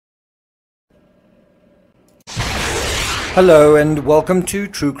Hello and welcome to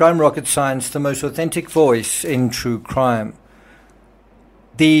True Crime Rocket Science, the most authentic voice in true crime.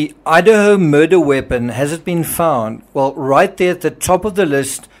 The Idaho murder weapon, has it been found? Well, right there at the top of the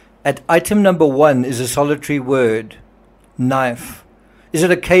list at item number 1 is a solitary word: knife. Is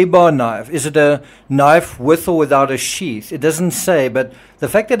it a K-bar knife? Is it a knife with or without a sheath? It doesn't say, but the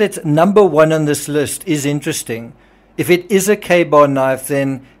fact that it's number 1 on this list is interesting. If it is a K-bar knife,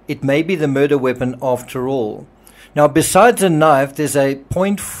 then it may be the murder weapon after all. Now, besides a knife, there's a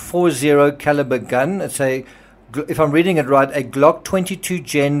 .40 caliber gun. It's a, if I'm reading it right, a Glock 22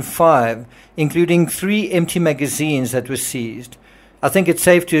 Gen 5, including 3 empty magazines that were seized. I think it's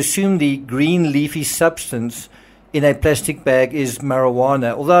safe to assume the green leafy substance in a plastic bag is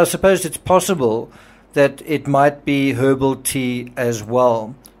marijuana, although I suppose it's possible that it might be herbal tea as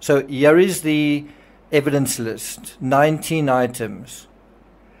well. So here is the evidence list, 19 items.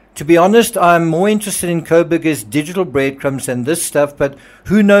 To be honest, I'm more interested in Koberger's digital breadcrumbs than this stuff, but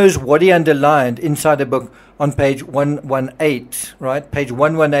who knows what he underlined inside a book on page 118, right? Page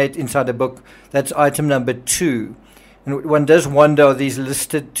 118 inside a book, that's item number 2. And one does wonder, are these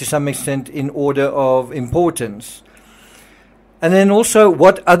listed to some extent in order of importance? And then also,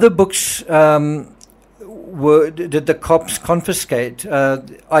 what other books did the cops confiscate?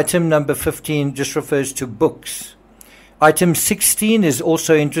 Item number 15 just refers to books. Item 16 is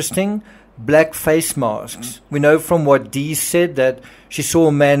also interesting, black face masks. We know from what Dee said that she saw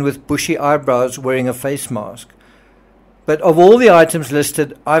a man with bushy eyebrows wearing a face mask. But of all the items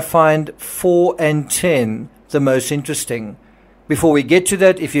listed, I find 4 and 10 the most interesting. Before we get to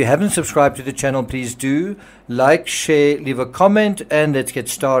that, if you haven't subscribed to the channel, please do. Like, share, leave a comment, and let's get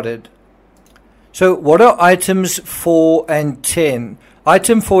started. So what are items 4 and 10?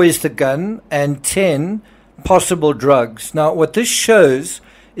 Item 4 is the gun, and 10 possible drugs. Now, what this shows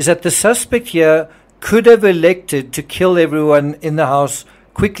is that the suspect here could have elected to kill everyone in the house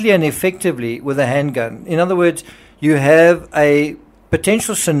quickly and effectively with a handgun. In other words, you have a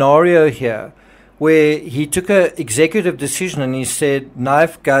potential scenario here where he took an executive decision and he said,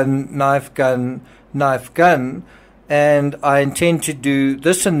 knife, gun, knife, gun, knife, gun, and I intend to do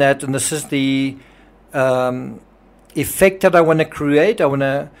this and that, and this is the effect that I want to create. I want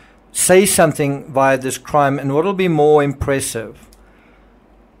to say something via this crime, and what will be more impressive?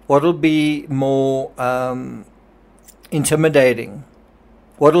 What will be more intimidating?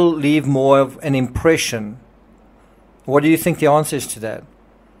 What will leave more of an impression? What do you think the answer is to that?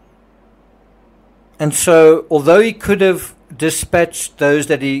 And so, although he could have dispatched those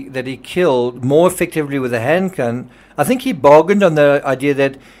that he killed more effectively with a handgun, I think he bargained on the idea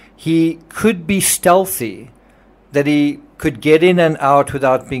that he could be stealthy, that he could get in and out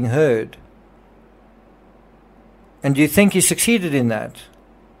without being heard. And do you think he succeeded in that?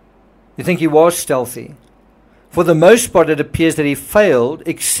 You think he was stealthy? For the most part, it appears that he failed,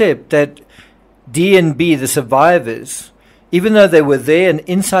 except that D and B, the survivors, even though they were there and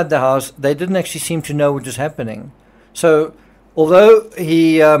inside the house, they didn't actually seem to know what was happening. So, although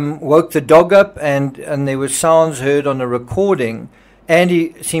he woke the dog up and there were sounds heard on the recording, and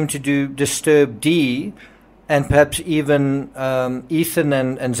he seemed to disturb D, and perhaps even Ethan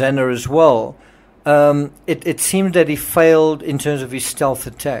and Xana as well, it seemed that he failed in terms of his stealth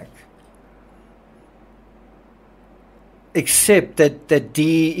attack. Except that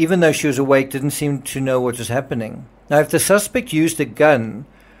Dee, even though she was awake, didn't seem to know what was happening. Now, if the suspect used a gun,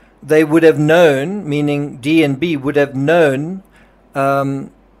 they would have known, meaning D and B would have known that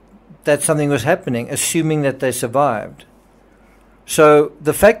something was happening, assuming that they survived. So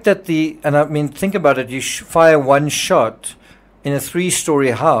the fact that and I mean, think about it, you fire one shot in a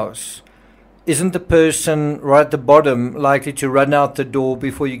 3-story house, isn't the person right at the bottom likely to run out the door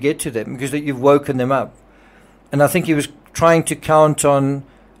before you get to them because you've woken them up? And I think he was trying to count on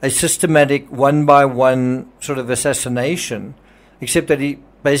a systematic one-by-one sort of assassination, except that he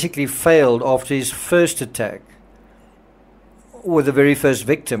basically failed after his first attack with the very first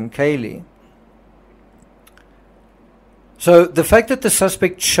victim, Kaylee. So the fact that the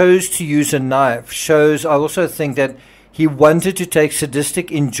suspect chose to use a knife shows, I also think, that he wanted to take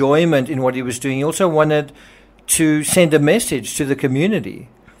sadistic enjoyment in what he was doing. He also wanted to send a message to the community.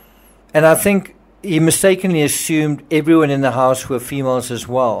 And I think he mistakenly assumed everyone in the house were females as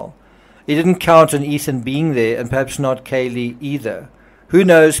well. He didn't count on Ethan being there, and perhaps not Kaylee either. Who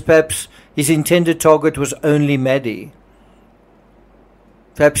knows, perhaps his intended target was only Maddie.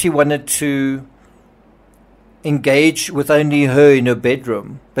 Perhaps he wanted to engage with only her in her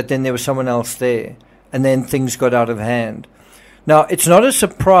bedroom, but then there was someone else there, and then things got out of hand. Now, it's not a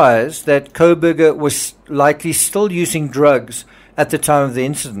surprise that Koberger was likely still using drugs at the time of the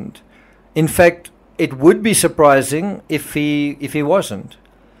incident. In fact, it would be surprising if he wasn't.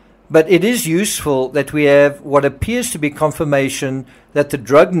 But it is useful that we have what appears to be confirmation that the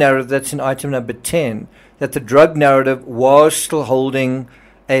drug narrative, that's in item number 10, that the drug narrative was still holding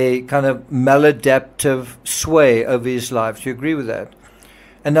a kind of maladaptive sway over his life. Do you agree with that?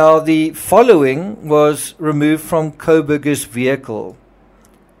 And now the following was removed from Koberger's vehicle.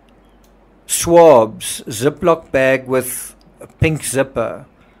 Swabs, Ziploc bag with a pink zipper,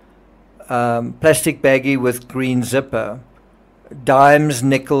 plastic baggie with green zipper, dimes,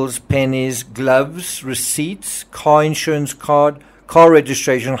 nickels, pennies, gloves, receipts, car insurance card, car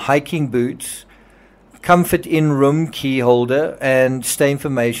registration, hiking boots, comfort in room key holder, and stay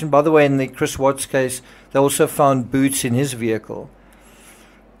information. By the way, in the Chris Watts case, they also found boots in his vehicle.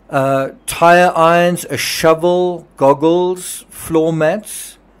 Tire irons, a shovel, goggles, floor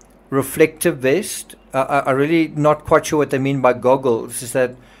mats, reflective vest. I'm really not quite sure what they mean by goggles. Is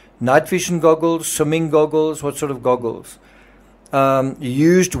that night vision goggles, swimming goggles? What sort of goggles?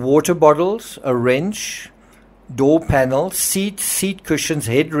 Used water bottles, a wrench, door panel, seat cushions,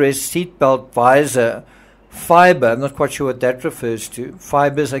 headrest, seat belt, visor, fiber. I'm not quite sure what that refers to.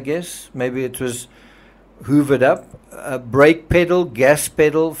 Fibers, I guess. Maybe it was hoovered up. A brake pedal, gas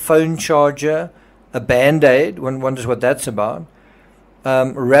pedal, phone charger, a band-aid. One wonders what that's about.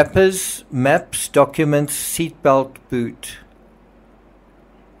 Wrappers, maps, documents, seat belt, boot.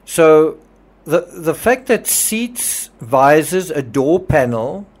 So the fact that seats, visors, a door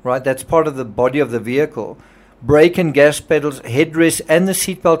panel, right, that's part of the body of the vehicle, brake and gas pedals, headrest, and the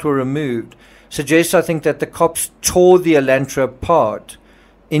seatbelt were removed, suggests, I think, that the cops tore the Elantra apart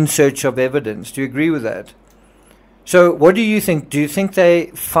in search of evidence. Do you agree with that? So what do you think? Do you think they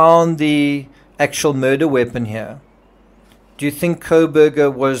found the actual murder weapon here? Do you think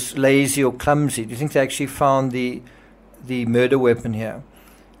Koberger was lazy or clumsy? Do you think they actually found the murder weapon here?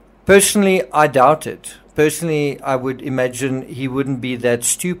 Personally, I doubt it. Personally, I would imagine he wouldn't be that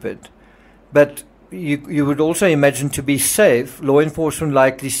stupid. But you would also imagine, to be safe, law enforcement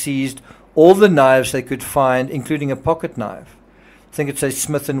likely seized all the knives they could find, including a pocket knife. I think it's a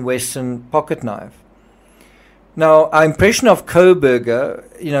Smith & Wesson pocket knife. Now, our impression of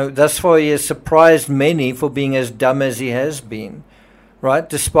Koberger, thus far he has surprised many for being as dumb as he has been, right?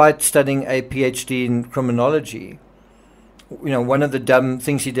 Despite studying a PhD in criminology. One of the dumb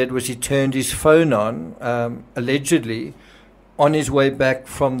things he did was he turned his phone on, allegedly, on his way back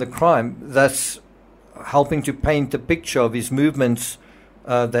from the crime, thus helping to paint the picture of his movements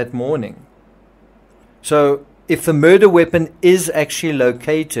that morning. So if the murder weapon is actually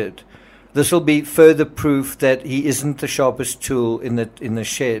located, this will be further proof that he isn't the sharpest tool in the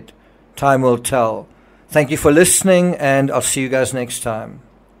shed. Time will tell. Thank you for listening, and I'll see you guys next time.